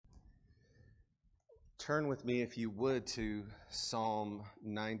Turn with me, if you would, to Psalm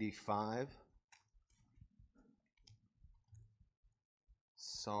 95.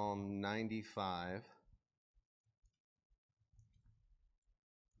 Psalm 95.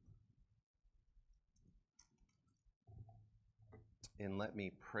 And let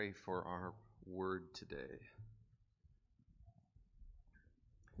me pray for our word today.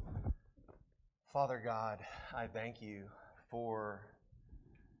 Father God, I thank you for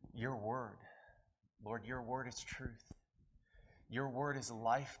your word. Lord, your word is truth. Your word is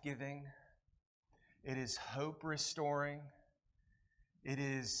life-giving. It is hope-restoring. It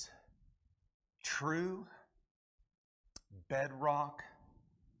is true, bedrock,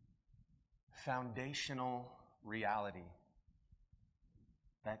 foundational reality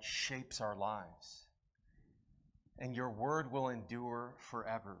that shapes our lives. And your word will endure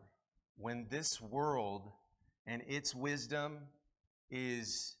forever. When this world and its wisdom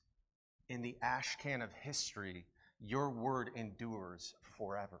is in the ash can of history, your word endures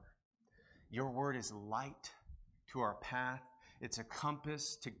forever. Your word is light to our path. It's a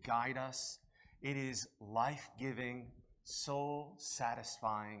compass to guide us. It is life-giving,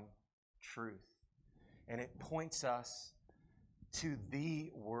 soul-satisfying truth. And it points us to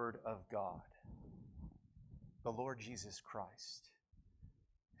the Word of God, the Lord Jesus Christ,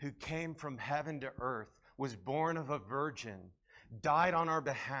 who came from heaven to earth, was born of a virgin, died on our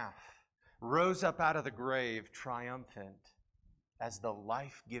behalf, rose up out of the grave triumphant as the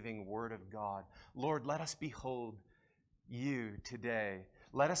life-giving Word of God. Lord, let us behold you today.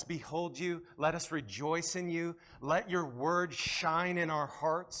 Let us behold you. Let us rejoice in you. Let your word shine in our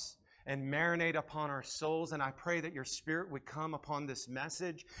hearts and marinate upon our souls. And I pray that your Spirit would come upon this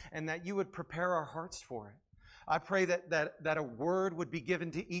message and that you would prepare our hearts for it. I pray that a word would be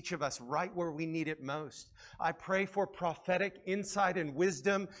given to each of us right where we need it most. I pray for prophetic insight and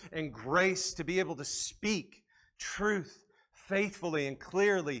wisdom and grace to be able to speak truth faithfully and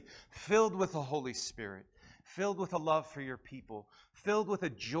clearly, filled with the Holy Spirit, filled with a love for your people, filled with a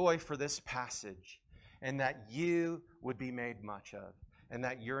joy for this passage, and that you would be made much of, and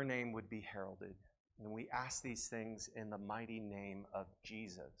that your name would be heralded. And we ask these things in the mighty name of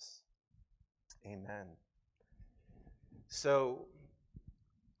Jesus. Amen. So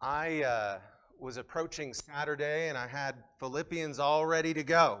I was approaching Saturday, and I had Philippians all ready to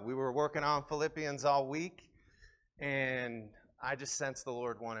go. We were working on Philippians all week, and I just sensed the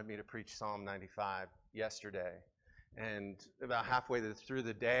Lord wanted me to preach Psalm 95 yesterday. And about halfway through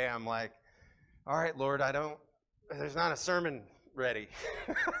the day, I'm like, all right, Lord, there's not a sermon ready.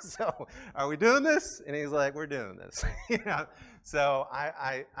 So are we doing this? And he's like, we're doing this. So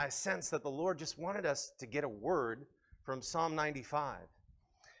I sense that the Lord just wanted us to get a word from Psalm 95.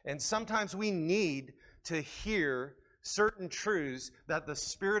 And sometimes we need to hear certain truths that the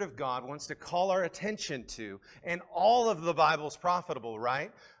Spirit of God wants to call our attention to. And all of the Bible's profitable,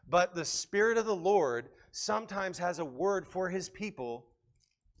 right? But the Spirit of the Lord sometimes has a word for his people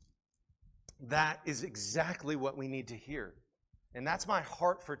that is exactly what we need to hear. And that's my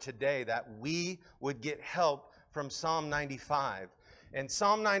heart for today, that we would get help from Psalm 95. And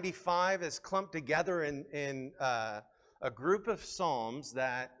Psalm 95 is clumped together in a group of psalms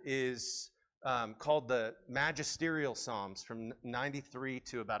that is called the magisterial psalms, from 93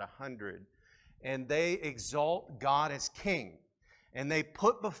 to about 100. And they exalt God as king. And they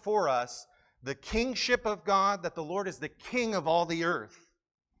put before us the kingship of God, that the Lord is the king of all the earth.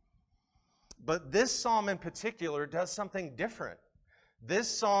 But this psalm in particular does something different. This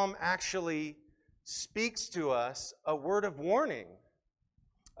psalm actually speaks to us a word of warning,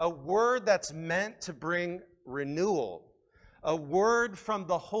 a word that's meant to bring renewal, a word from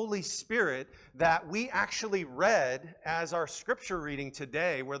the Holy Spirit that we actually read as our scripture reading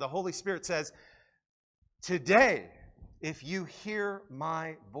today, where the Holy Spirit says, today, if you hear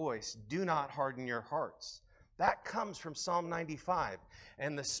my voice, do not harden your hearts. That comes from Psalm 95.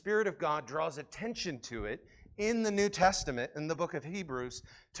 And the Spirit of God draws attention to it in the New Testament, in the book of Hebrews,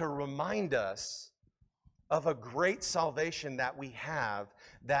 to remind us of a great salvation that we have,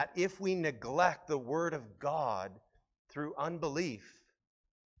 that if we neglect the Word of God through unbelief,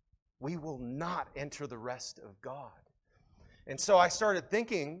 we will not enter the rest of God. And so I started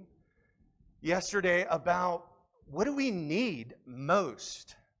thinking yesterday about, what do we need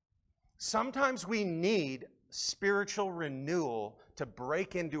most? Sometimes we need spiritual renewal to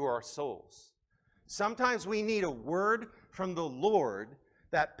break into our souls. Sometimes we need a word from the Lord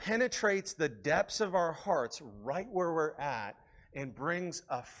that penetrates the depths of our hearts right where we're at and brings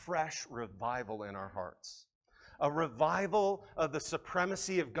a fresh revival in our hearts. A revival of the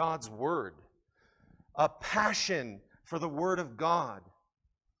supremacy of God's word. A passion for the word of God.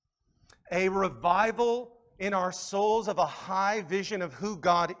 a revival in our souls of a high vision of who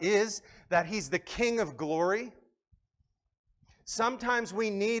God is, that He's the King of glory. Sometimes we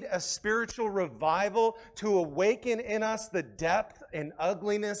need a spiritual revival to awaken in us the depth and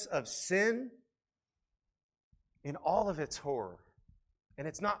ugliness of sin in all of its horror. And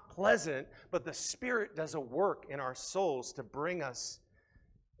it's not pleasant, but the Spirit does a work in our souls to bring us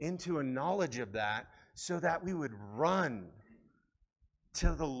into a knowledge of that so that we would run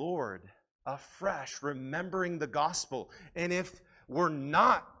to the Lord afresh, remembering the gospel. And if we're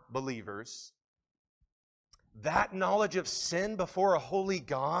not believers, that knowledge of sin before a holy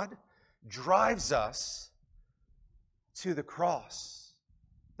God drives us to the cross.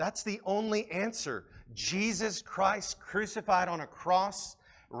 That's the only answer. Jesus Christ crucified on a cross,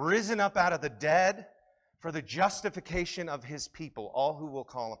 risen up out of the dead for the justification of His people, all who will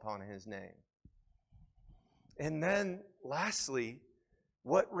call upon His name. And then, lastly,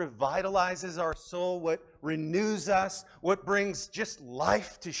 what revitalizes our soul, what renews us, what brings just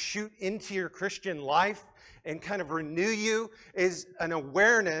life to shoot into your Christian life and kind of renew you is an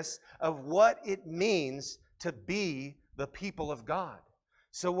awareness of what it means to be the people of God.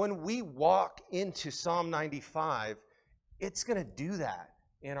 So when we walk into Psalm 95, it's going to do that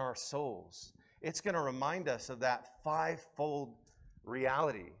in our souls. It's going to remind us of that fivefold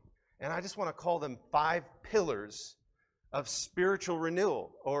reality. And I just want to call them 5 pillars of spiritual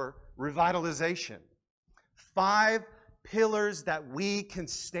renewal or revitalization. 5 pillars that we can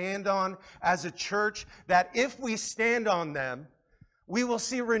stand on as a church, that if we stand on them, we will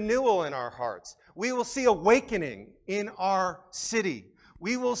see renewal in our hearts. We will see awakening in our city.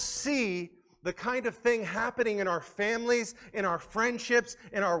 We will see the kind of thing happening in our families, in our friendships,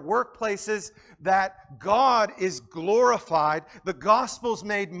 in our workplaces, that God is glorified, the gospel's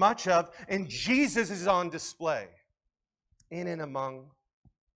made much of, and Jesus is on display in and among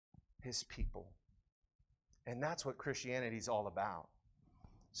His people. And that's what Christianity is all about.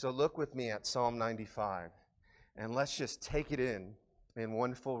 So look with me at Psalm 95, and let's just take it in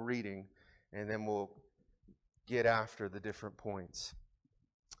one full reading, and then we'll get after the different points.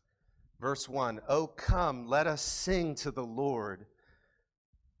 Verse 1, "O come, let us sing to the Lord.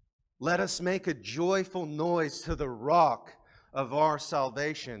 Let us make a joyful noise to the rock of our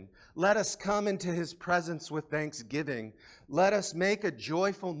salvation. Let us come into His presence with thanksgiving. Let us make a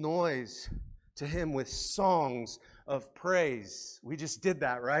joyful noise to Him with songs of praise." We just did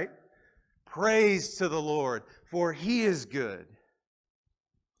that, right? Praise to the Lord, for He is good.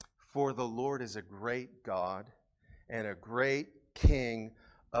 For the Lord is a great God and a great King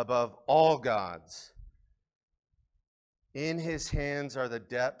above all gods. In His hands are the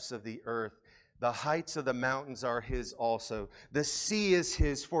depths of the earth. The heights of the mountains are His also. The sea is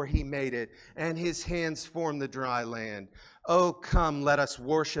His, for He made it, and His hands formed the dry land. Oh, come, let us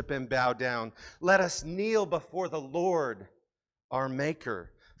worship and bow down. Let us kneel before the Lord, our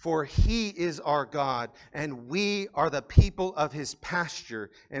Maker. For He is our God, and we are the people of His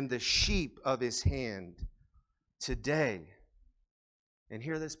pasture and the sheep of His hand. Today, and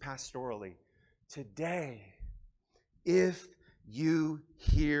hear this pastorally, today, if you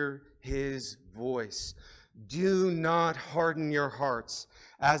hear His voice, do not harden your hearts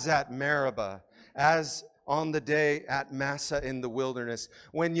as at Meribah, as on the day at Massa in the wilderness,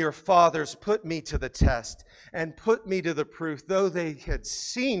 when your fathers put me to the test and put me to the proof, though they had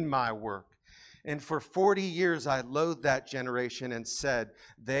seen my work. And for 40 years I loathed that generation and said,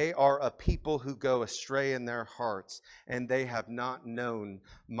 they are a people who go astray in their hearts, and they have not known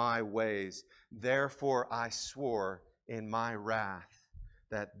my ways. Therefore I swore in my wrath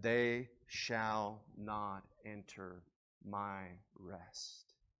that they shall not enter my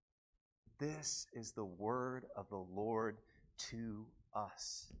rest. This is the word of the Lord to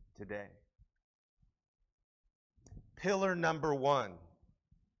us today. Pillar number one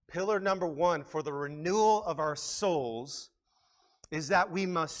for the renewal of our souls is that we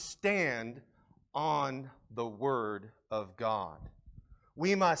must stand on the Word of God.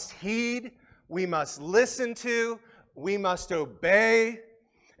 We must heed, we must listen to, we must obey,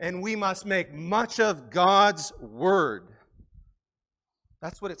 and we must make much of God's Word.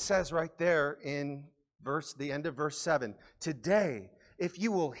 That's what it says right there in the end of verse 7. Today, if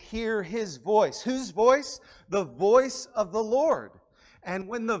you will hear His voice. Whose voice? The voice of the Lord. And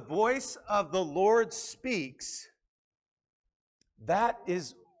when the voice of the Lord speaks, that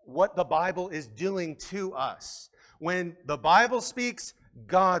is what the Bible is doing to us. When the Bible speaks,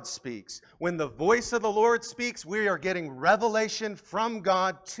 God speaks. When the voice of the Lord speaks, we are getting revelation from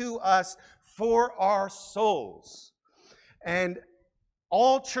God to us for our souls. And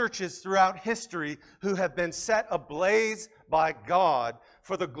all churches throughout history who have been set ablaze by God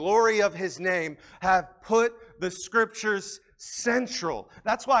for the glory of his name, have put the scriptures central.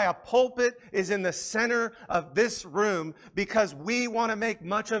 That's why a pulpit is in the center of this room, because we want to make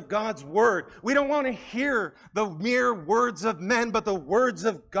much of God's word. We don't want to hear the mere words of men, but the words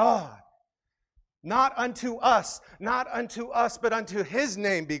of God. Not unto us, but unto his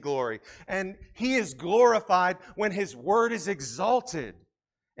name be glory. And he is glorified when his word is exalted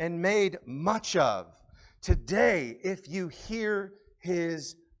and made much of. Today, if you hear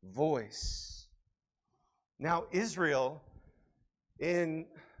his voice. Now, Israel, in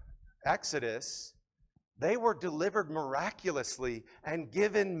Exodus, they were delivered miraculously and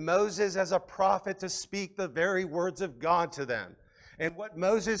given Moses as a prophet to speak the very words of God to them. And what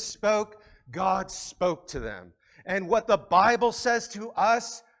Moses spoke, God spoke to them. And what the Bible says to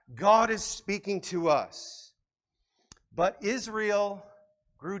us, God is speaking to us. But Israel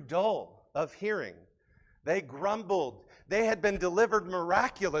grew dull of hearing. They grumbled. They had been delivered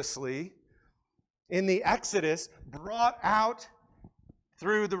miraculously in the Exodus, brought out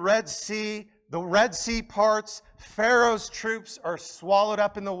through the Red Sea parts. Pharaoh's troops are swallowed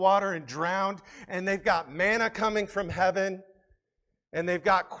up in the water and drowned, and they've got manna coming from heaven, and they've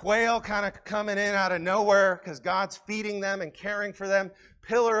got quail kind of coming in out of nowhere because God's feeding them and caring for them.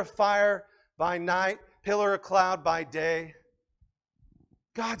 Pillar of fire by night, pillar of cloud by day.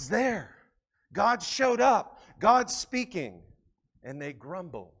 God's there. God showed up. God's speaking, and they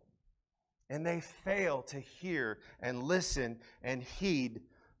grumble. And they fail to hear and listen and heed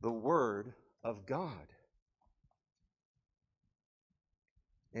the word of God.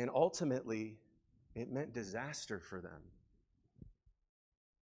 And ultimately, it meant disaster for them.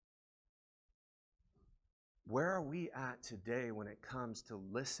 Where are we at today when it comes to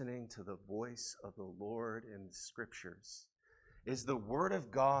listening to the voice of the Lord in the Scriptures? Is the Word of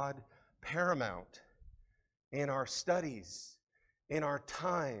God paramount in our studies, in our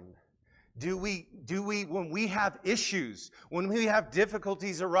time? Do we, when we have issues, when we have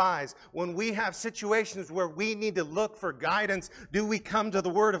difficulties arise, when we have situations where we need to look for guidance, do we come to the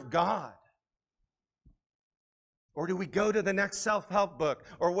Word of God? Or do we go to the next self-help book?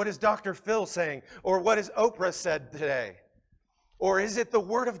 Or what is Dr. Phil saying? Or what has Oprah said today? Or is it the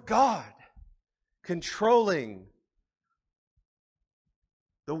Word of God controlling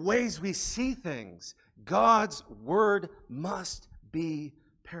the ways we see things? God's Word must be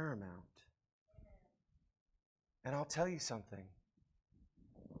paramount. And I'll tell you something.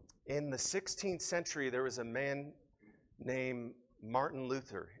 In the 16th century, there was a man named Martin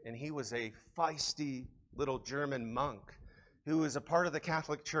Luther, and he was a feisty little German monk who was a part of the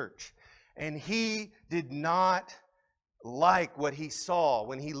Catholic Church. And he did not like what he saw.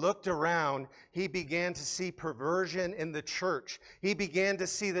 When he looked around, he began to see perversion in the church. He began to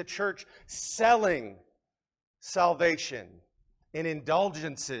see the church selling salvation in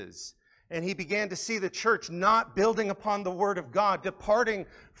indulgences. And he began to see the church not building upon the Word of God, departing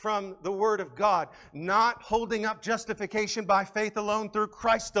from the Word of God, not holding up justification by faith alone through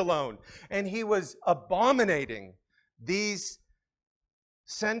Christ alone. And he was abominating these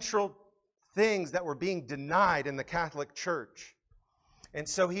central things that were being denied in the Catholic Church. And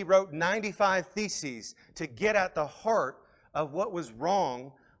so he wrote 95 theses to get at the heart of what was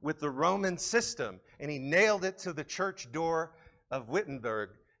wrong with the Roman system. And he nailed it to the church door of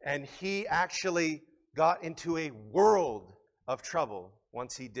Wittenberg. And he actually got into a world of trouble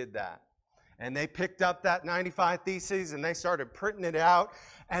once he did that. And they picked up that 95 Theses and they started printing it out.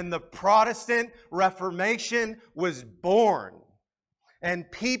 And the Protestant Reformation was born.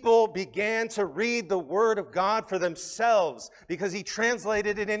 And people began to read the Word of God for themselves because he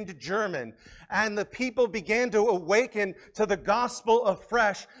translated it into German. And the people began to awaken to the gospel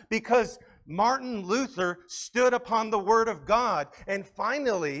afresh because Martin Luther stood upon the Word of God. And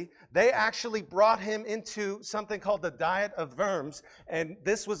finally, they actually brought him into something called the Diet of Worms. And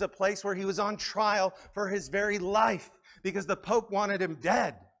this was a place where he was on trial for his very life because the Pope wanted him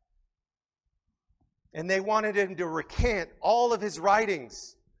dead. And they wanted him to recant all of his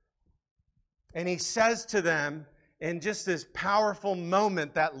writings. And he says to them, in just this powerful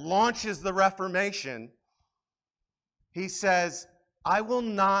moment that launches the Reformation, he says, I will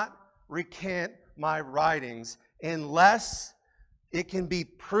not recant my writings unless it can be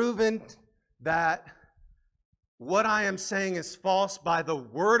proven that what I am saying is false by the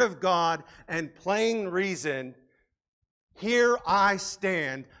Word of God and plain reason. Here I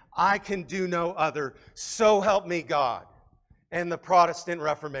stand. I can do no other. So help me God. And the Protestant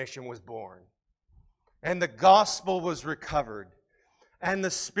Reformation was born. And the gospel was recovered. And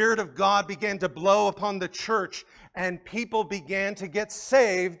the Spirit of God began to blow upon the church. And people began to get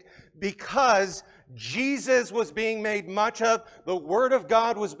saved because Jesus was being made much of. The Word of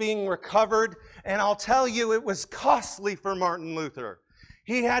God was being recovered. And I'll tell you, it was costly for Martin Luther.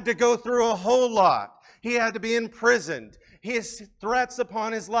 He had to go through a whole lot. He had to be imprisoned. His threats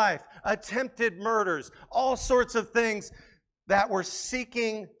upon his life, attempted murders, all sorts of things that were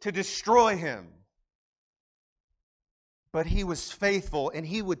seeking to destroy him. But he was faithful, and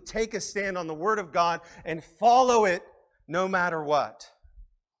he would take a stand on the Word of God and follow it no matter what.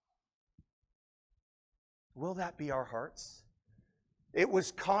 Will that be our hearts? It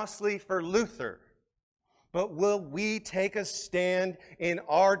was costly for Luther. But will we take a stand in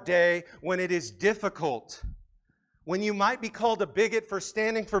our day when it is difficult? When you might be called a bigot for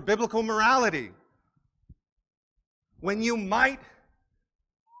standing for biblical morality? When you might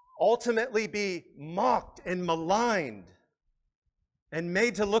ultimately be mocked and maligned and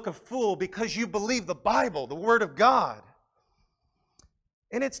made to look a fool because you believe the Bible, the Word of God?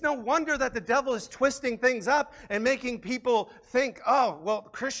 And it's no wonder that the devil is twisting things up and making people think, oh, well,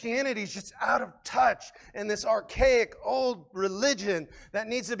 Christianity is just out of touch in this archaic old religion that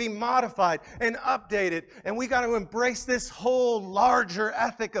needs to be modified and updated. And we got to embrace this whole larger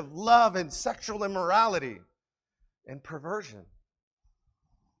ethic of love and sexual immorality and perversion.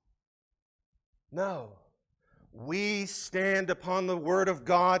 No. We stand upon the Word of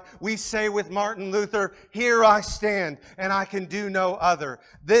God. We say with Martin Luther, "Here I stand, and I can do no other."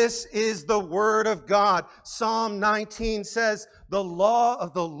 This is the Word of God. Psalm 19 says, "The law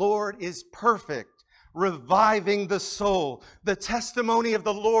of the Lord is perfect, reviving the soul. The testimony of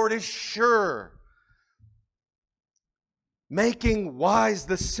the Lord is sure, making wise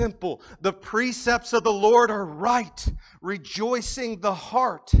the simple. The precepts of the Lord are right, rejoicing the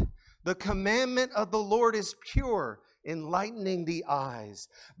heart. The commandment of the Lord is pure, enlightening the eyes.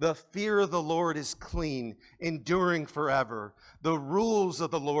 The fear of the Lord is clean, enduring forever. The rules of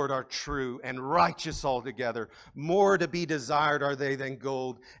the Lord are true and righteous altogether. More to be desired are they than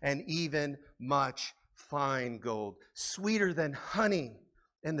gold, and even much fine gold. Sweeter than honey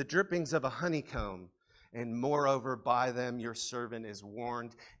and the drippings of a honeycomb. And moreover, by them your servant is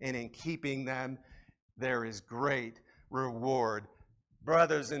warned, and in keeping them there is great reward."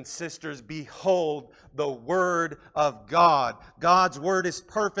 Brothers and sisters, behold the Word of God. God's Word is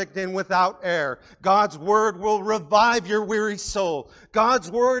perfect and without error. God's Word will revive your weary soul.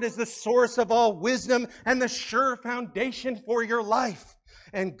 God's Word is the source of all wisdom and the sure foundation for your life.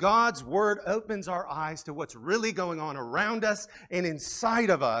 And God's Word opens our eyes to what's really going on around us and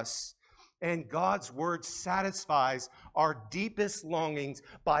inside of us. And God's Word satisfies our deepest longings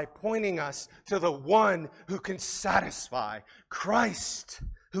by pointing us to the one who can satisfy, Christ,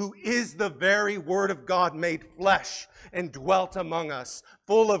 who is the very Word of God made flesh and dwelt among us,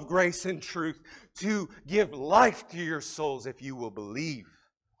 full of grace and truth, to give life to your souls if you will believe.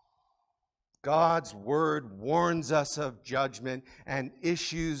 God's Word warns us of judgment and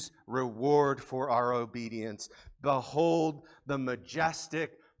issues reward for our obedience. Behold the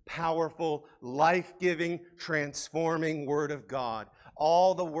majestic, powerful, life-giving, transforming Word of God.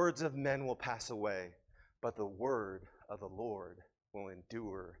 All the words of men will pass away, but the word of the Lord will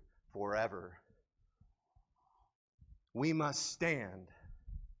endure forever. We must stand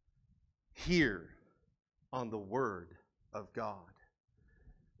here on the Word of God.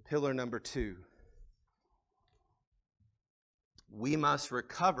 Pillar number 2. We must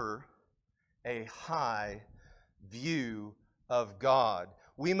recover a high view of God.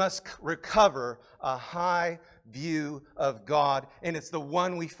 We must recover a high view of God, and it's the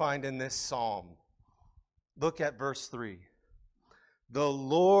one we find in this psalm. Look at verse 3.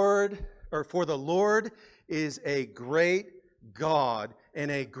 For the Lord is a great God and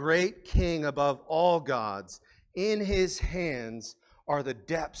a great King above all gods. In his hands are the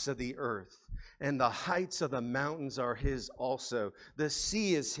depths of the earth, and the heights of the mountains are his also. The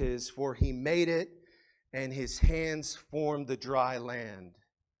sea is his, for he made it, and his hands formed the dry land.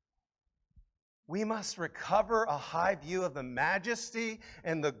 We must recover a high view of the majesty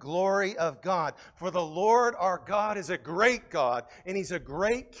and the glory of God. For the Lord our God is a great God, and he's a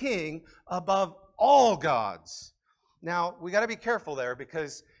great King above all gods. Now, we got to be careful there,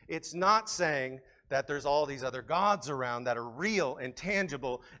 because it's not saying that there's all these other gods around that are real and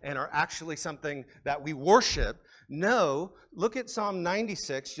tangible and are actually something that we worship. No, look at Psalm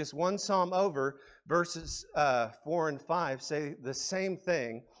 96, just one psalm over, verses 4 and 5 say the same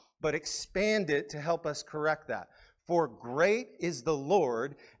thing, but expand it to help us correct that. For great is the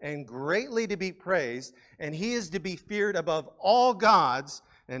Lord, and greatly to be praised, and he is to be feared above all gods.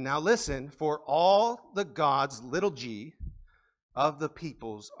 And now listen, for all the gods, little g, of the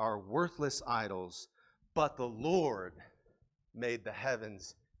peoples are worthless idols, but the Lord made the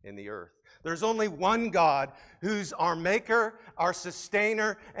heavens and the earth. There's only one God who's our maker, our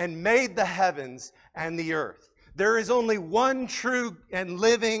sustainer, and made the heavens and the earth. There is only one true and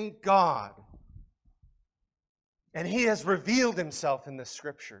living God. And he has revealed himself in the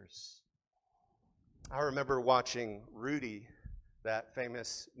scriptures. I remember watching Rudy, that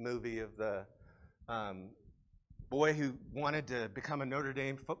famous movie of the boy who wanted to become a Notre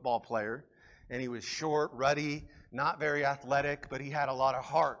Dame football player. And he was short, ruddy, not very athletic, but he had a lot of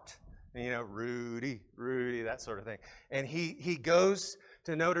heart. And, you know, Rudy, that sort of thing. And he goes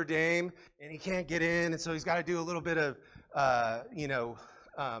to Notre Dame, and he can't get in, and so he's got to do a little bit of,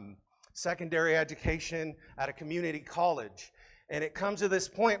 secondary education at a community college. And it comes to this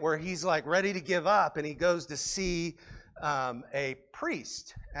point where he's like ready to give up, and he goes to see a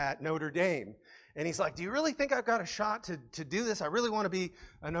priest at Notre Dame. And he's like, do you really think I've got a shot to do this? I really want to be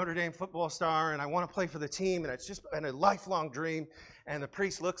a Notre Dame football star, and I want to play for the team, and it's just been a lifelong dream. And the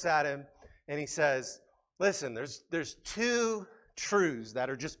priest looks at him, and he says, listen, there's two truths that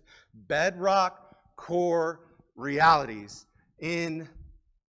are just bedrock core realities in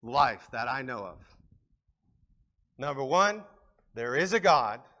life that I know of. Number one, there is a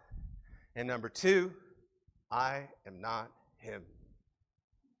God. And number two, I am not him.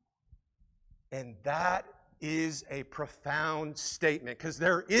 And that is a profound statement, because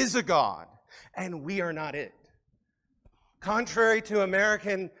there is a God and we are not it. Contrary to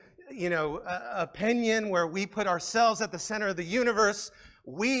American, opinion, where we put ourselves at the center of the universe,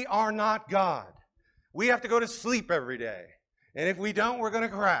 we are not God. We have to go to sleep every day. And if we don't, we're going to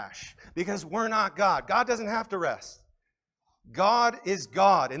crash, because we're not God. God doesn't have to rest. God is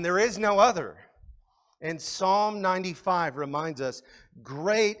God, and there is no other. And Psalm 95 reminds us,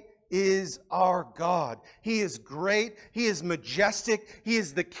 great is our God. He is great. He is majestic. He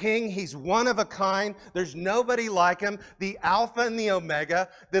is the King. He's one of a kind. There's nobody like him. The Alpha and the Omega,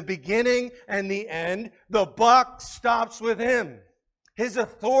 the beginning and the end. The buck stops with him. His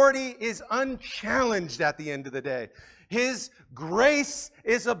authority is unchallenged at the end of the day. His grace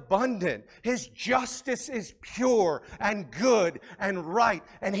is abundant. His justice is pure and good and right.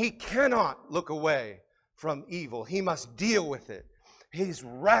 And he cannot look away from evil. He must deal with it. His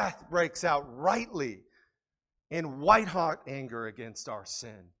wrath breaks out rightly in white-hot anger against our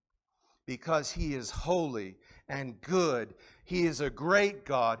sin, because he is holy and good. He is a great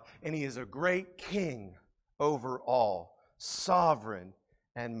God, and he is a great King over all, sovereign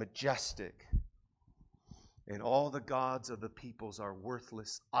and majestic. And all the gods of the peoples are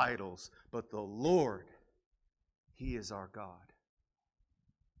worthless idols, but the Lord, he is our God.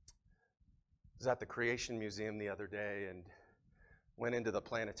 I was at the Creation Museum the other day and went into the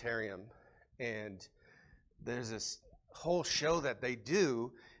planetarium, and there's this whole show that they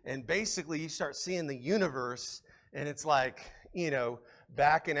do, and basically you start seeing the universe, and it's like,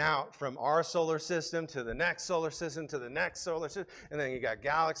 backing out from our solar system to the next solar system to the next solar system, and then you got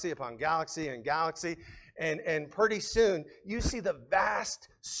galaxy upon galaxy and galaxy, and pretty soon you see the vast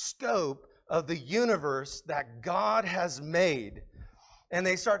scope of the universe that God has made. And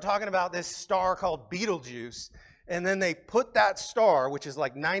they start talking about this star called Betelgeuse. And then they put that star, which is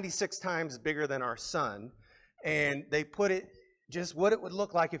like 96 times bigger than our sun, and they put it just what it would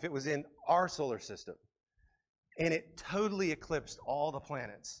look like if it was in our solar system. And it totally eclipsed all the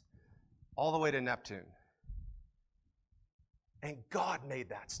planets, all the way to Neptune. And God made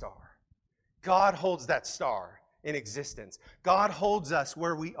that star. God holds that star in existence. God holds us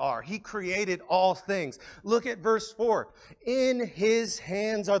where we are. He created all things. Look at verse 4. In his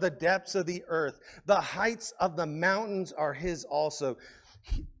hands are the depths of the earth. The heights of the mountains are his also.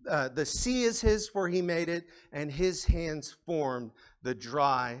 The sea is his, for he made it, and his hands formed the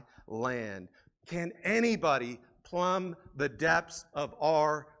dry land. Can anybody plumb the depths of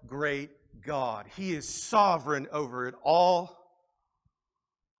our great God? He is sovereign over it all.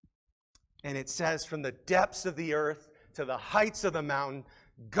 And it says, from the depths of the earth to the heights of the mountain,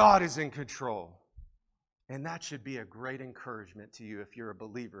 God is in control. And that should be a great encouragement to you if you're a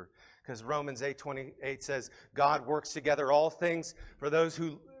believer. Because Romans 8:28 says, God works together all things for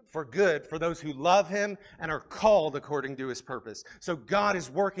good, for those who love him and are called according to his purpose. So God is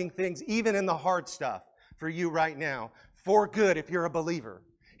working things, even in the hard stuff, for you right now, for good if you're a believer.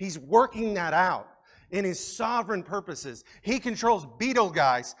 He's working that out in his sovereign purposes. He controls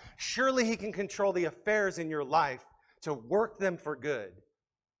Betelgeuse. Surely he can control the affairs in your life to work them for good.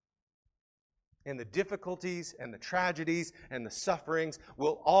 And the difficulties and the tragedies and the sufferings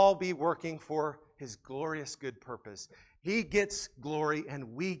will all be working for his glorious good purpose. He gets glory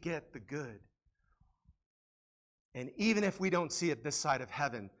and we get the good. And even if we don't see it this side of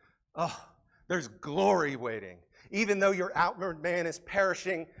heaven, there's glory waiting. Even though your outward man is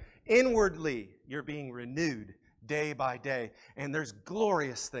perishing, Inwardly, you're being renewed day by day. And there's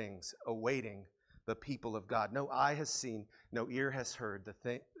glorious things awaiting the people of God. No eye has seen, no ear has heard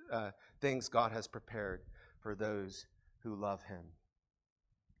the things God has prepared for those who love him.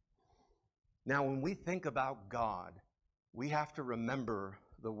 Now, when we think about God, we have to remember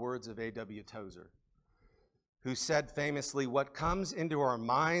the words of A.W. Tozer, who said famously, "What comes into our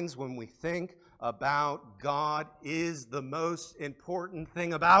minds when we think about God is the most important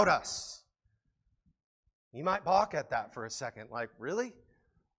thing about us." You might balk at that for a second, like, really?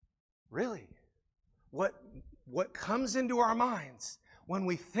 Really? What comes into our minds when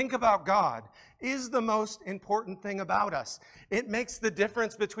we think about God is the most important thing about us. It makes the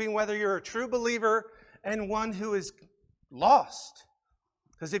difference between whether you're a true believer and one who is lost.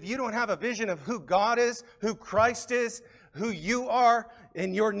 Because if you don't have a vision of who God is, who Christ is, who you are,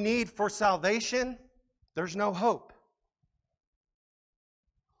 and your need for salvation, there's no hope.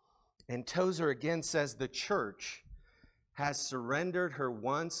 And Tozer again says the church has surrendered her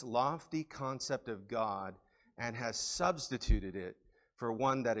once lofty concept of God and has substituted it for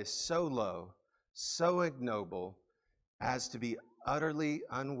one that is so low, so ignoble, as to be utterly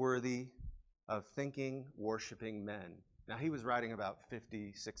unworthy of thinking, worshiping men. Now, he was writing about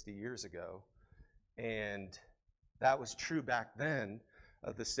 50, 60 years ago, and that was true back then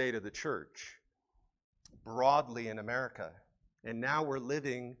of the state of the church broadly in America. And now we're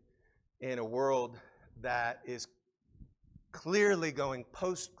living in a world that is clearly going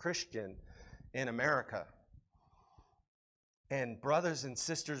post-Christian in America. And brothers and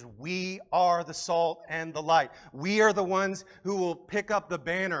sisters, we are the salt and the light. We are the ones who will pick up the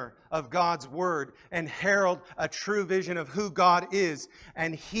banner of God's word and herald a true vision of who God is.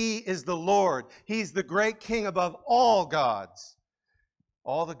 And he is the Lord. He's the great king above all gods.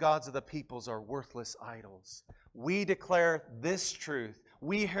 All the gods of the peoples are worthless idols. We declare this truth.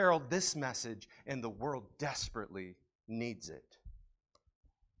 We herald this message, and the world desperately needs it.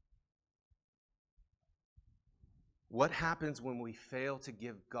 What happens when we fail to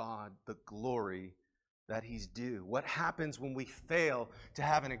give God the glory that he's due? What happens when we fail to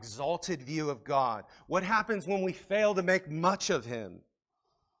have an exalted view of God? What happens when we fail to make much of him?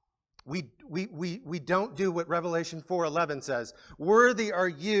 We don't do what Revelation 4:11 says. "Worthy are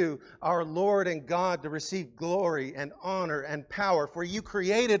you, our Lord and God, to receive glory and honor and power, for you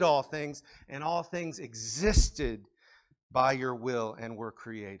created all things, and all things existed by your will and were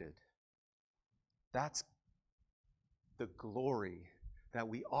created." That's the glory that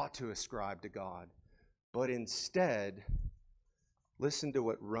we ought to ascribe to God. But instead, listen to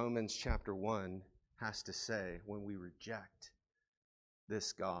what Romans chapter 1 has to say when we reject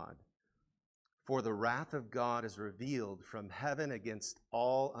this God. "For the wrath of God is revealed from heaven against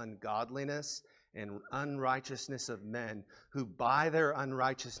all ungodliness and unrighteousness of men, who by their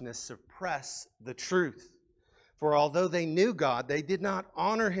unrighteousness suppress the truth. For although they knew God, they did not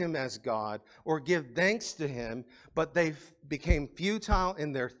honor him as God or give thanks to him, but they became futile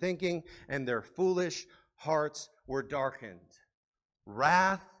in their thinking, and their foolish hearts were darkened."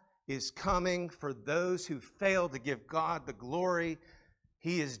 Wrath is coming for those who fail to give God the glory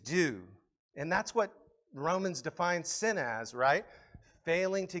he is due. And that's what Romans defines sin as, right?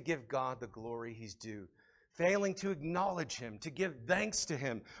 Failing to give God the glory he's due. Failing to acknowledge him, to give thanks to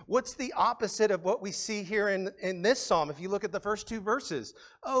him. What's the opposite of what we see here in this psalm? If you look at the first two verses.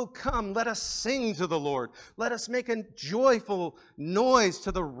 "Oh, come, let us sing to the Lord. Let us make a joyful noise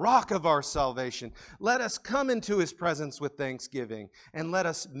to the rock of our salvation. Let us come into his presence with thanksgiving, and let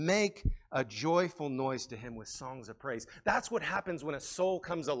us make a joyful noise to him with songs of praise." That's what happens when a soul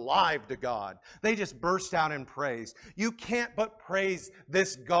comes alive to God. They just burst out in praise. You can't but praise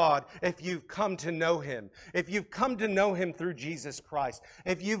this God if you've come to know him. If you've come to know him through Jesus Christ.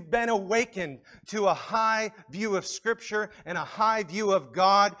 If you've been awakened to a high view of Scripture and a high view of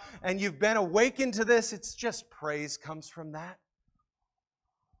God, and you've been awakened to this, it's just praise comes from that.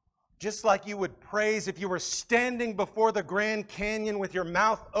 Just like you would praise if you were standing before the Grand Canyon with your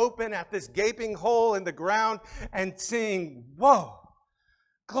mouth open at this gaping hole in the ground and saying, "Whoa,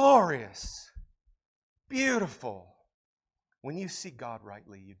 glorious, beautiful." When you see God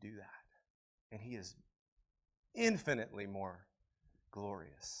rightly, you do that. And he is infinitely more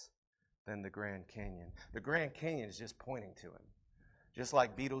glorious than the Grand Canyon. The Grand Canyon is just pointing to him. Just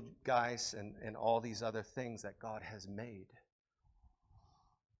like Betelgeuse and all these other things that God has made.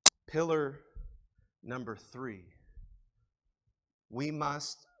 Pillar number 3. We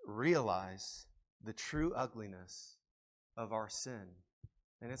must realize the true ugliness of our sin.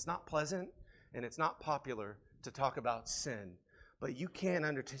 And it's not pleasant and it's not popular to talk about sin. But you can't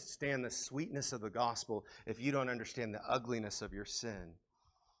understand the sweetness of the gospel if you don't understand the ugliness of your sin.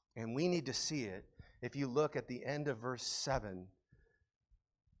 And we need to see it. If you look at the end of verse 7,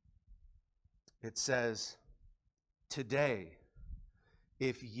 it says, today,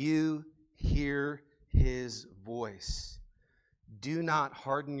 if you hear his voice, do not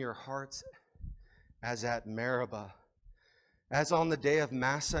harden your hearts as at Meribah, as on the day of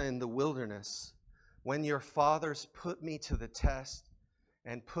Massah in the wilderness, when your fathers put me to the test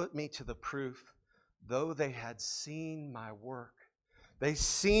and put me to the proof, though they had seen my work. They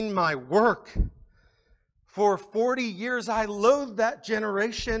seen my work. For 40 years I loathed that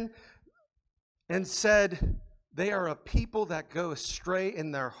generation and said, they are a people that go astray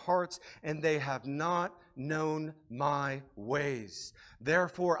in their hearts, and they have not known my ways.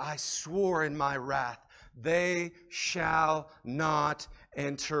 Therefore I swore in my wrath, they shall not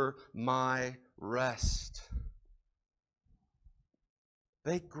enter my rest.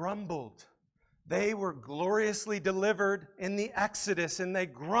 They grumbled. They were gloriously delivered in the Exodus, and they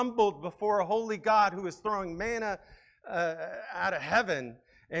grumbled before a holy God who was throwing manna out of heaven,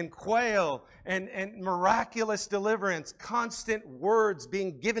 and quail, and miraculous deliverance, constant words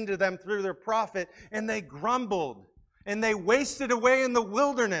being given to them through their prophet, and they grumbled. And they wasted away in the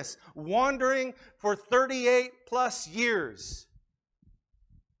wilderness, wandering for 38 plus years.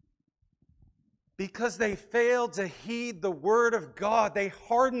 Because they failed to heed the word of God. They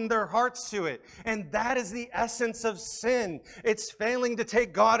hardened their hearts to it. And that is the essence of sin. It's failing to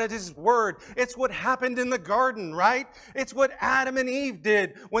take God at his word. It's what happened in the garden, right? It's what Adam and Eve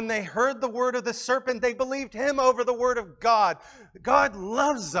did when they heard the word of the serpent. They believed him over the word of God. God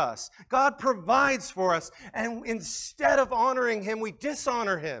loves us. God provides for us. And instead of honoring him, we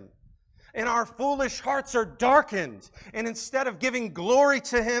dishonor him. And our foolish hearts are darkened. And instead of giving glory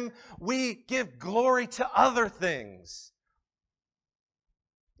to him, we give glory to other things.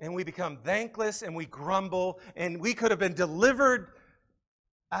 And we become thankless and we grumble. And we could have been delivered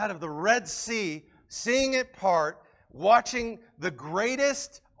out of the Red Sea, seeing it part, watching the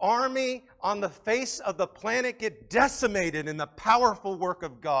greatest army on the face of the planet get decimated in the powerful work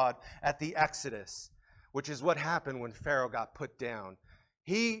of God at the Exodus, which is what happened when Pharaoh got put down.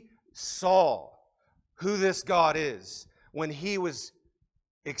 He saw who this God is when he was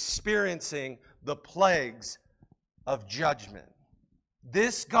experiencing the plagues of judgment.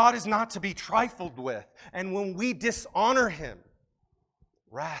 This God is not to be trifled with. And when we dishonor him,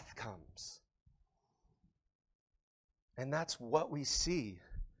 wrath comes. And that's what we see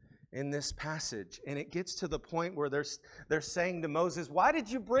in this passage. And it gets to the point where they're saying to Moses, why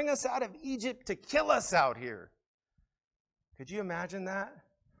did you bring us out of Egypt to kill us out here? Could you imagine that?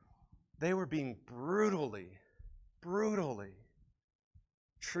 They were being brutally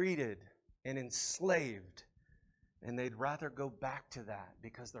treated and enslaved. And they'd rather go back to that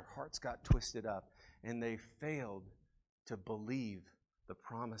because their hearts got twisted up. And they failed to believe the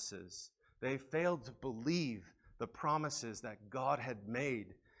promises. They failed to believe the promises that God had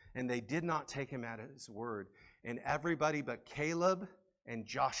made. And they did not take him at his word. And everybody but Caleb and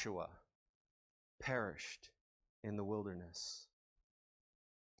Joshua perished in the wilderness.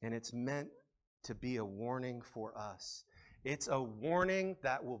 And it's meant to be a warning for us. It's a warning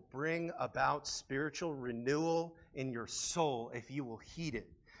that will bring about spiritual renewal in your soul if you will heed it,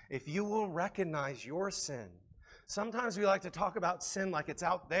 if you will recognize your sin. Sometimes we like to talk about sin like it's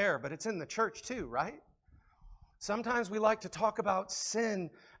out there, but it's in the church too, right? Sometimes we like to talk about sin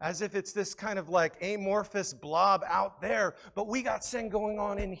as if it's this kind of like amorphous blob out there, but we got sin going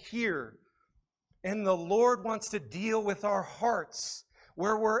on in here. And the Lord wants to deal with our hearts.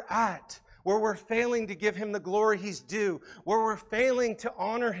 Where we're at, where we're failing to give him the glory he's due, where we're failing to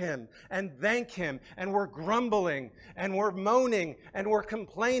honor him and thank him, and we're grumbling, and we're moaning, and we're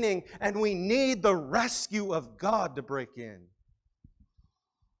complaining, and we need the rescue of God to break in.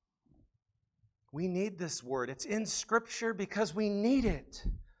 We need this word. It's in Scripture because we need it.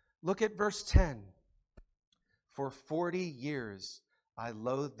 Look at verse 10. For 40 years I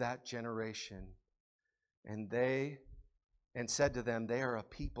loathed that generation, and said to them, they are a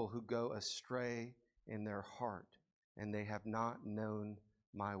people who go astray in their heart, and they have not known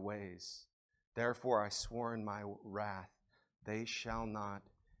my ways. Therefore I swore in my wrath, they shall not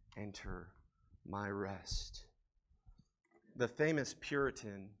enter my rest. The famous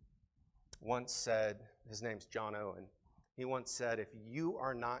Puritan once said, his name's John Owen, he once said, if you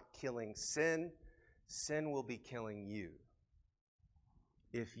are not killing sin, sin will be killing you.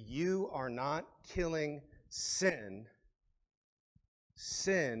 If you are not killing sin,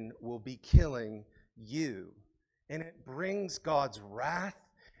 sin will be killing you. And it brings God's wrath,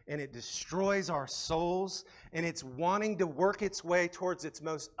 and it destroys our souls, and it's wanting to work its way towards its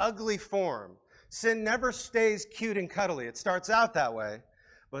most ugly form. Sin never stays cute and cuddly. It starts out that way,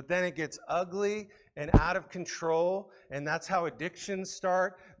 But then it gets ugly and out of control, and that's how addictions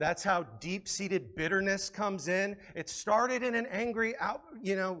start. That's how deep-seated bitterness comes in. It started in an angry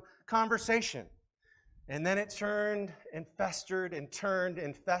conversation. And then it turned and festered and turned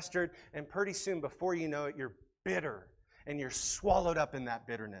and festered, and pretty soon, before you know it, you're bitter, and you're swallowed up in that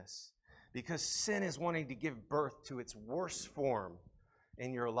bitterness. Because sin is wanting to give birth to its worst form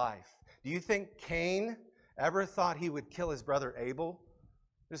in your life. Do you think Cain ever thought he would kill his brother Abel?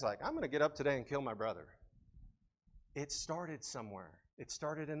 He's like, I'm going to get up today and kill my brother. It started somewhere. It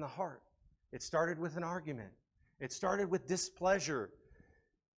started in the heart. It started with an argument. It started with displeasure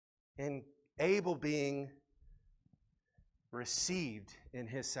in Abel being received in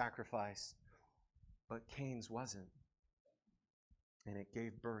his sacrifice, but Cain's wasn't. And it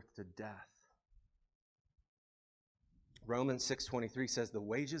gave birth to death. Romans 6:23 says, the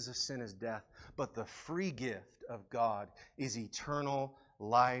wages of sin is death, but the free gift of God is eternal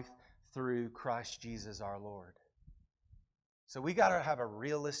life through Christ Jesus our Lord. So we got to have a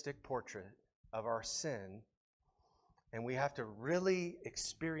realistic portrait of our sin, and we have to really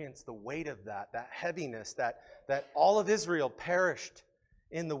experience the weight of that heaviness, that all of Israel perished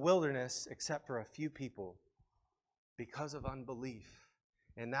in the wilderness except for a few people because of unbelief.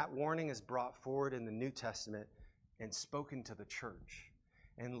 And that warning is brought forward in the New Testament and spoken to the church.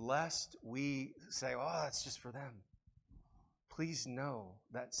 And lest we say, oh, that's just for them. Please know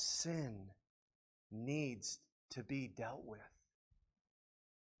that sin needs to be dealt with.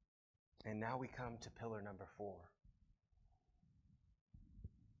 And now we come to pillar number 4.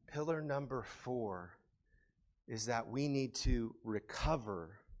 Pillar number 4 is that we need to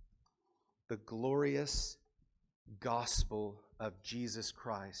recover the glorious gospel of Jesus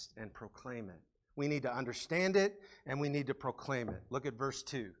Christ and proclaim it. We need to understand it and we need to proclaim it. Look at verse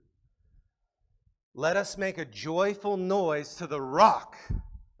 2. Let us make a joyful noise to the rock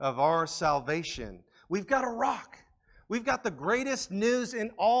of our salvation. We've got a rock. We've got the greatest news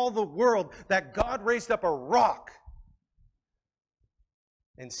in all the world, that God raised up a rock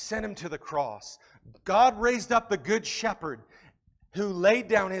and sent him to the cross. God raised up the good shepherd who laid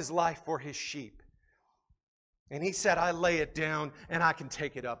down his life for his sheep. And he said, I lay it down and I can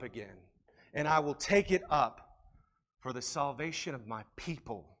take it up again. And I will take it up for the salvation of my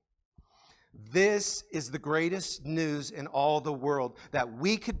people. This is the greatest news in all the world, that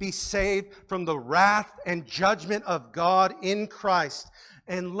we could be saved from the wrath and judgment of God in Christ.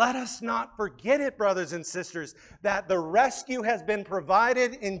 And let us not forget it, brothers and sisters, that the rescue has been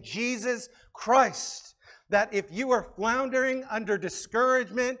provided in Jesus Christ. That if you are floundering under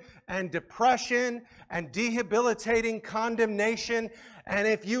discouragement and depression and debilitating condemnation, and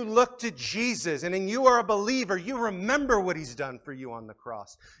if you look to Jesus and you are a believer, you remember what he's done for you on the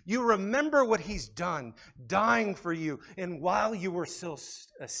cross. You remember what he's done, dying for you. And while you were still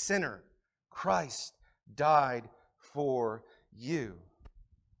a sinner, Christ died for you.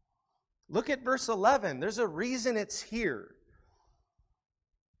 Look at verse 11. There's a reason it's here.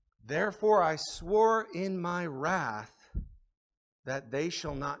 Therefore I swore in my wrath that they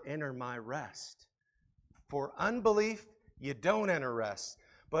shall not enter my rest. For unbelief, you don't enter rest.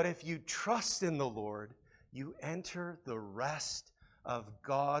 But if you trust in the Lord, you enter the rest of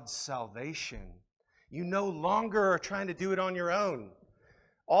God's salvation. You no longer are trying to do it on your own.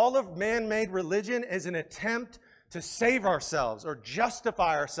 All of man-made religion is an attempt to save ourselves or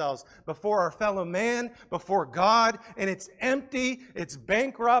justify ourselves before our fellow man, before God, and it's empty, it's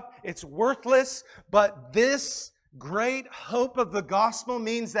bankrupt, it's worthless. But this great hope of the gospel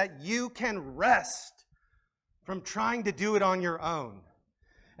means that you can rest from trying to do it on your own.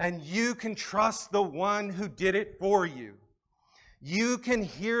 And you can trust the one who did it for you. You can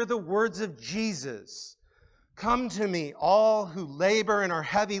hear the words of Jesus. Come to me, all who labor and are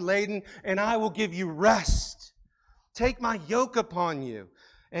heavy laden, and I will give you rest. Take my yoke upon you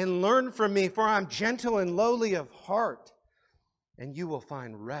and learn from me, for I'm gentle and lowly of heart, and you will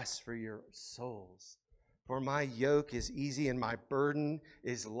find rest for your souls. For my yoke is easy and my burden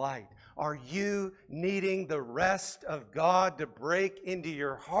is light. Are you needing the rest of God to break into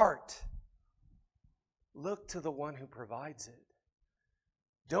your heart? Look to the one who provides it.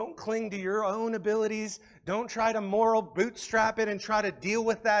 Don't cling to your own abilities. Don't try to moral bootstrap it and try to deal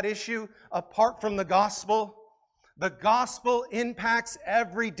with that issue apart from the gospel. The gospel impacts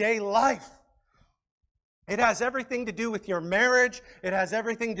everyday life. It has everything to do with your marriage. It has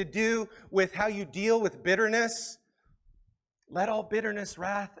everything to do with how you deal with bitterness. Let all bitterness,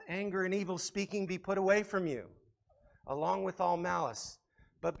 wrath, anger, and evil speaking be put away from you, along with all malice.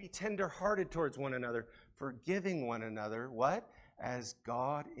 But be tender-hearted towards one another, forgiving one another. What? As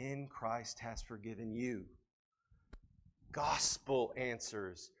God in Christ has forgiven you. gospel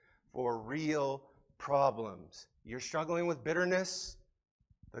answers for real problems. You're struggling with bitterness?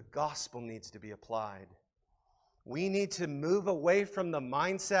 The gospel needs to be applied. We need to move away from the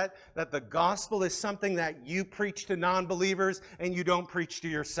mindset that the gospel is something that you preach to non-believers and you don't preach to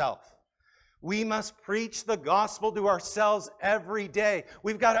yourself. We must preach the gospel to ourselves every day.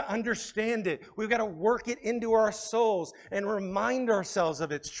 We've got to understand it. We've got to work it into our souls and remind ourselves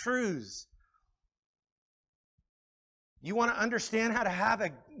of its truths. You want to understand how to have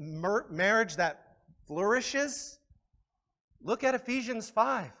a marriage that flourishes? Look at Ephesians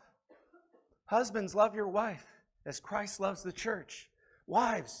 5. Husbands, love your wife as Christ loves the church.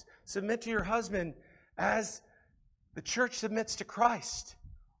 Wives, submit to your husband as the church submits to Christ.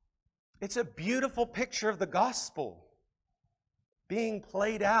 It's a beautiful picture of the gospel being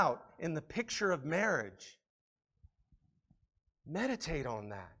played out in the picture of marriage. Meditate on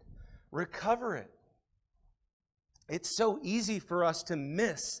that. Recover it. It's so easy for us to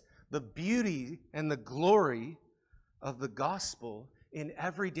miss the beauty and the glory of the gospel in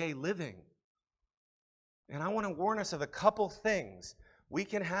everyday living. And I want to warn us of a couple things. We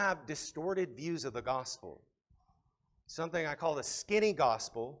can have distorted views of the gospel. Something I call the skinny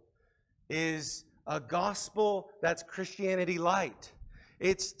gospel is a gospel that's Christianity light.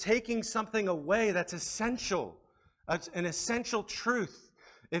 It's taking something away that's essential, an essential truth.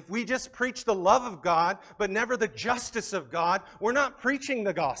 If we just preach the love of God, but never the justice of God, we're not preaching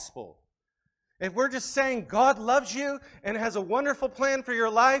the gospel. If we're just saying God loves you and has a wonderful plan for your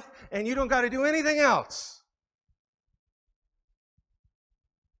life and you don't got to do anything else,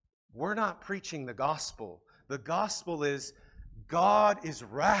 we're not preaching the gospel. The gospel is God is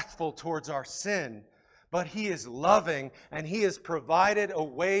wrathful towards our sin, but He is loving, and He has provided a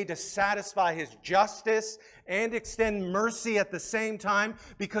way to satisfy His justice and extend mercy at the same time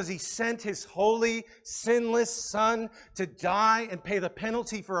because He sent His holy, sinless Son to die and pay the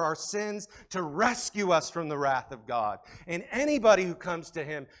penalty for our sins to rescue us from the wrath of God. And anybody who comes to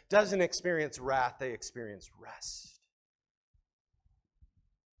Him doesn't experience wrath, they experience rest.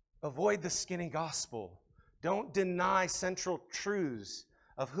 Avoid the skinny gospel. Don't deny central truths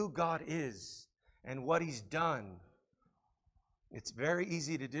of who God is and what He's done. It's very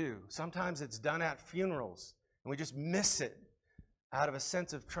easy to do. Sometimes it's done at funerals, and we just miss it out of a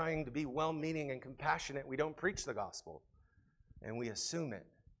sense of trying to be well-meaning and compassionate. We don't preach the gospel, and we assume it.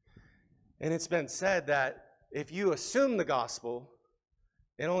 And it's been said that if you assume the gospel,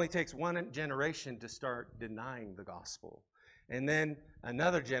 it only takes one generation to start denying the gospel. And then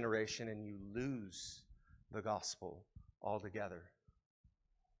another generation, and you lose the gospel altogether.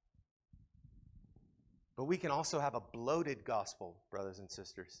 But we can also have a bloated gospel, brothers and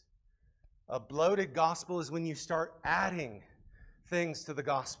sisters. A bloated gospel is when you start adding things to the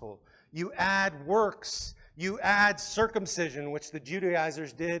gospel. You add works. You add circumcision, which the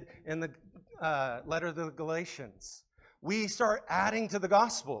Judaizers did in the letter of the Galatians. We start adding to the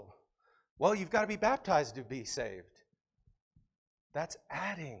gospel. Well, you've got to be baptized to be saved. That's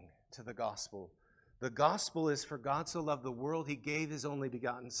adding to the gospel. The gospel is, for God so loved the world, He gave His only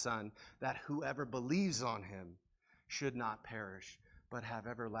begotten Son, that whoever believes on Him should not perish, but have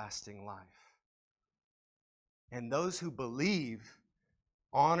everlasting life. And those who believe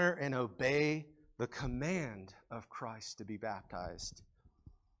honor and obey the command of Christ to be baptized.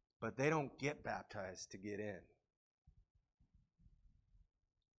 But they don't get baptized to get in.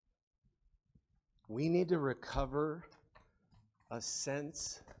 We need to recover a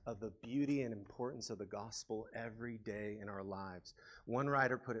sense of the beauty and importance of the gospel every day in our lives. One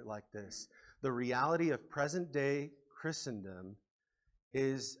writer put it like this: the reality of present-day Christendom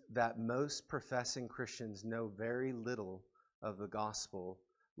is that most professing Christians know very little of the gospel,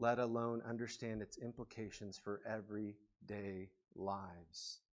 let alone understand its implications for everyday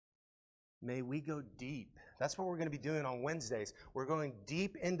lives. May we go deep. That's what we're going to be doing on Wednesdays. We're going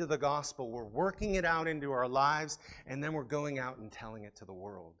deep into the gospel. We're working it out into our lives, and then we're going out and telling it to the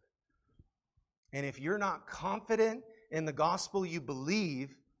world. And if you're not confident in the gospel you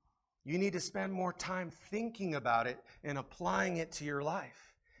believe, you need to spend more time thinking about it and applying it to your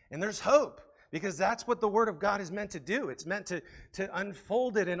life. And there's hope, because that's what the Word of God is meant to do. It's meant to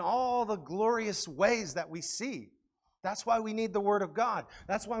unfold it in all the glorious ways that we see. That's why we need the Word of God.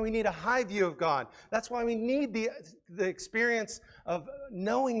 That's why we need a high view of God. That's why we need the experience of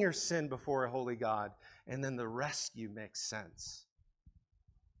knowing your sin before a holy God. And then the rescue makes sense.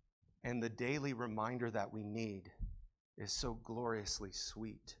 And the daily reminder that we need is so gloriously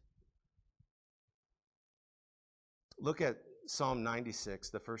sweet. Look at Psalm 96,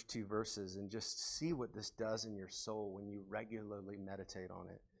 the first two verses, and just see what this does in your soul when you regularly meditate on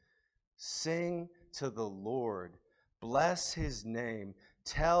it. Sing to the Lord, Bless his name.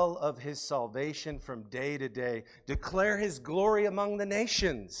 Tell of his salvation from day to day. Declare his glory among the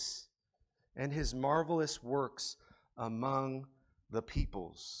nations and his marvelous works among the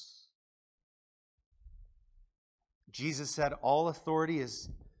peoples. Jesus said, all authority has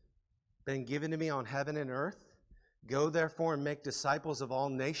been given to me on heaven and earth. Go therefore and make disciples of all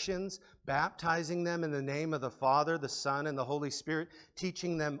nations, baptizing them in the name of the Father, the Son, and the Holy Spirit,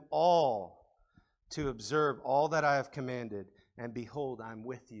 teaching them all to observe all that I have commanded. And behold, I'm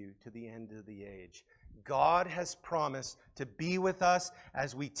with you to the end of the age. God has promised to be with us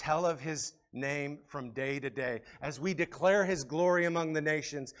as we tell of his name from day to day, as we declare his glory among the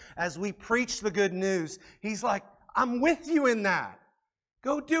nations, as we preach the good news. He's like, I'm with you in that.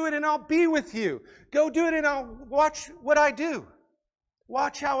 Go do it and I'll be with you. Go do it and I'll watch what I do.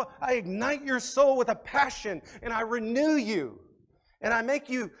 Watch how I ignite your soul with a passion and I renew you. And I make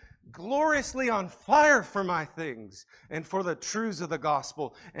you gloriously on fire for my things and for the truths of the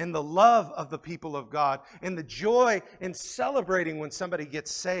gospel and the love of the people of God and the joy in celebrating when somebody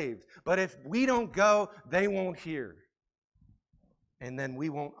gets saved. But if we don't go, they won't hear. And then we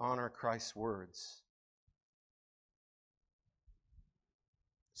won't honor Christ's words.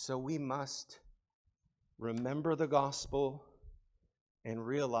 So we must remember the gospel and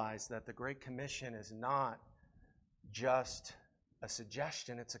realize that the Great Commission is not just a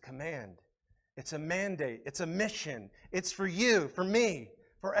suggestion, it's a command. It's a mandate. It's a mission. It's for you, for me,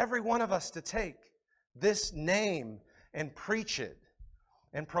 for every one of us to take this name and preach it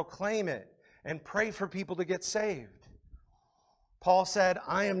and proclaim it and pray for people to get saved. Paul said,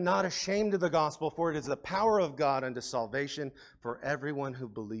 I am not ashamed of the gospel, for it is the power of God unto salvation for everyone who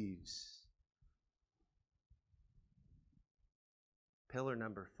believes. Pillar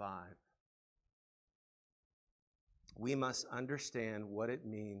number 5. We must understand what it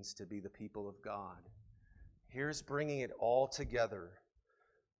means to be the people of God. Here's bringing it all together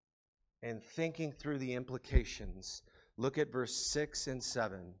and thinking through the implications. Look at verse 6 and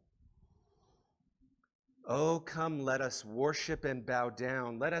 7. Oh, come, let us worship and bow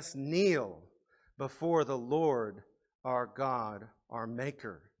down. Let us kneel before the Lord our God, our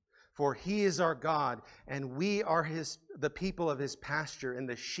Maker. For he is our God, and we are the people of his pasture and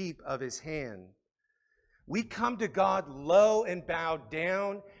the sheep of his hand. We come to God low and bow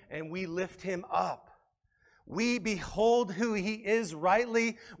down, and we lift him up. We behold who he is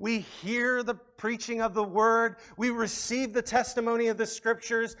rightly. We hear the preaching of the word. We receive the testimony of the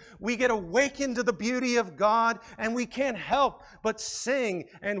scriptures. We get awakened to the beauty of God, and we can't help but sing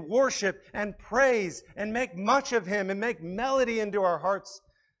and worship and praise and make much of him and make melody into our hearts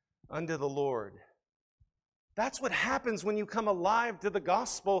unto the Lord. That's what happens when you come alive to the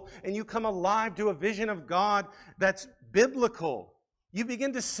gospel and you come alive to a vision of God that's biblical. You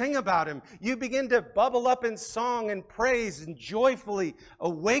begin to sing about him. You begin to bubble up in song and praise and joyfully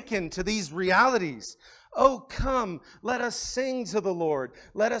awaken to these realities. Oh, come, let us sing to the Lord.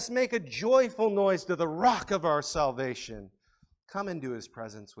 Let us make a joyful noise to the rock of our salvation. Come into his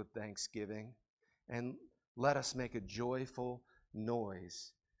presence with thanksgiving, and let us make a joyful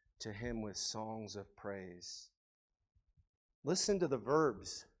noise to him with songs of praise. Listen to the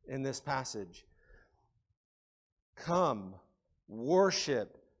verbs in this passage. Come,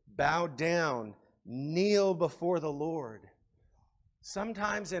 worship, bow down, kneel before the Lord.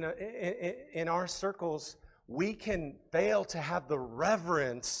 Sometimes in our circles, we can fail to have the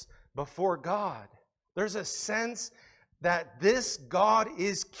reverence before God. There's a sense that this God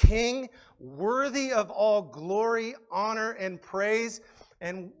is King, worthy of all glory, honor, and praise.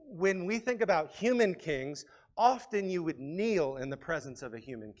 And when we think about human kings, often you would kneel in the presence of a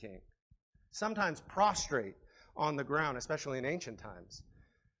human king, sometimes prostrate on the ground, especially in ancient times.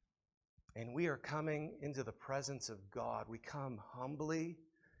 And we are coming into the presence of God. We come humbly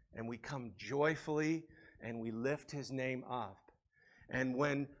and we come joyfully and we lift his name up. And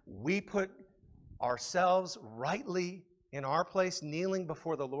when we put ourselves rightly in our place, kneeling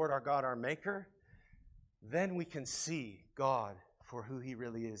before the Lord our God, our Maker, then we can see God for who he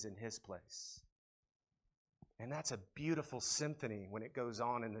really is in his place. And that's a beautiful symphony when it goes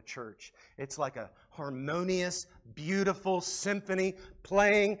on in the church. It's like a harmonious, beautiful symphony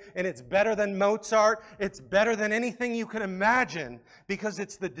playing, and it's better than Mozart. It's better than anything you can imagine, because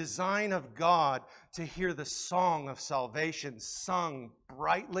it's the design of God to hear the song of salvation sung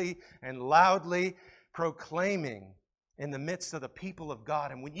brightly and loudly, proclaiming in the midst of the people of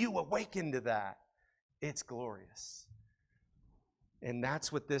God. And when you awaken to that, it's glorious. And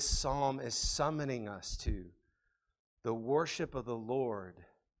that's what this psalm is summoning us to. The worship of the Lord,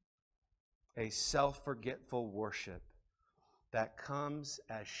 a self-forgetful worship that comes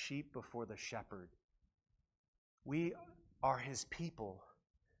as sheep before the shepherd. We are his people.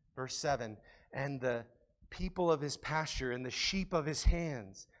 Verse 7, and the people of his pasture and the sheep of his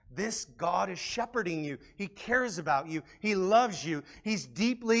hands. This God is shepherding you. He cares about you. He loves you. He's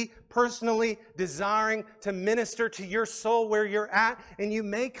deeply, personally desiring to minister to your soul where you're at. And you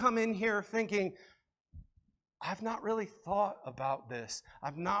may come in here thinking, I've not really thought about this.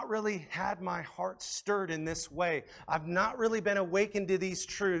 I've not really had my heart stirred in this way. I've not really been awakened to these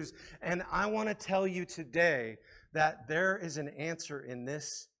truths. And I want to tell you today that there is an answer in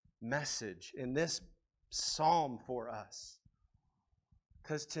this message, in this psalm for us.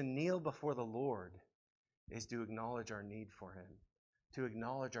 Because to kneel before the Lord is to acknowledge our need for him, to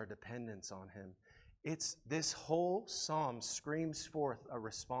acknowledge our dependence on him. This whole psalm screams forth a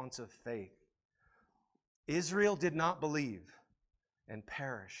response of faith. Israel did not believe and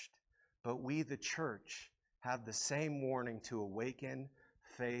perished, but we, the church, have the same warning to awaken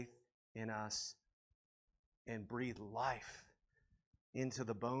faith in us and breathe life into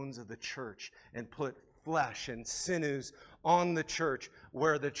the bones of the church and put flesh and sinews on the church,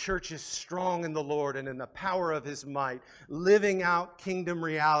 where the church is strong in the Lord and in the power of his might, living out kingdom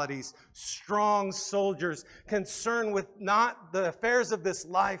realities, strong soldiers concerned with not the affairs of this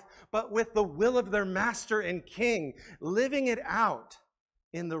life, but with the will of their master and king, living it out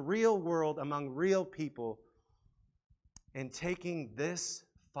in the real world among real people, and taking this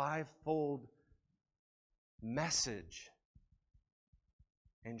fivefold message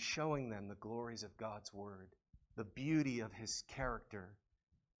and showing them the glories of God's word, the beauty of his character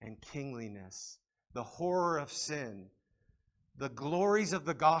and kingliness, the horror of sin, the glories of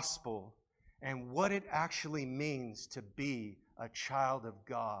the gospel, and what it actually means to be a child of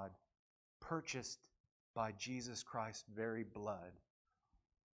God, purchased by Jesus Christ's very blood.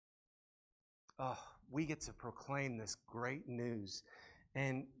 Oh, we get to proclaim this great news,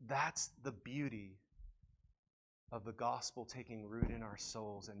 and that's the beauty of the gospel taking root in our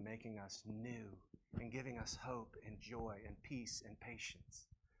souls and making us new and giving us hope and joy and peace and patience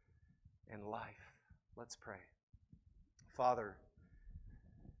and life. Let's pray. Father,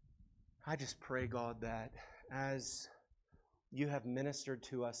 I just pray, God, that as you have ministered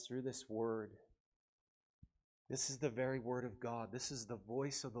to us through this word, this is the very word of God. This is the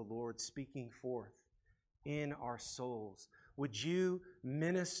voice of the Lord speaking forth in our souls. Would you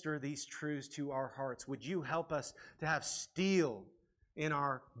minister these truths to our hearts? Would you help us to have steel in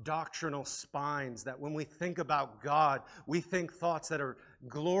our doctrinal spines, that when we think about God, we think thoughts that are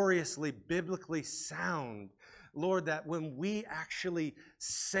gloriously, biblically sound. Lord, that when we actually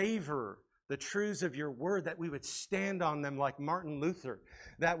savor the truths of your word, that we would stand on them like Martin Luther.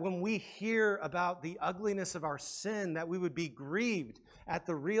 That when we hear about the ugliness of our sin, that we would be grieved at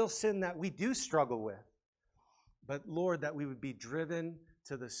the real sin that we do struggle with. But Lord, that we would be driven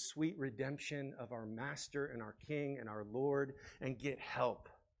to the sweet redemption of our Master and our King and our Lord, and get help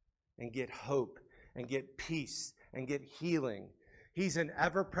and get hope and get peace and get healing. He's an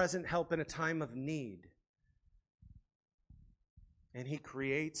ever-present help in a time of need. And he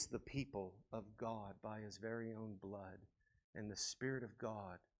creates the people of God by his very own blood. And the Spirit of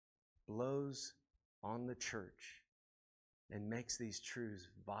God blows on the church and makes these truths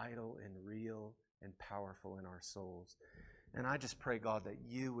vital and real and powerful in our souls. And I just pray, God, that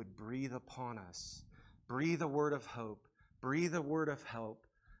you would breathe upon us. Breathe a word of hope. Breathe a word of help.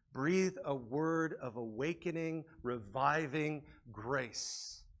 Breathe a word of awakening, reviving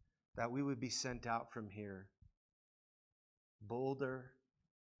grace, that we would be sent out from here bolder,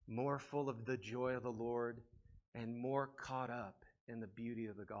 more full of the joy of the Lord, and more caught up in the beauty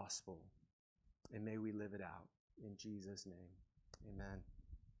of the gospel. And may we live it out. In Jesus' name, amen.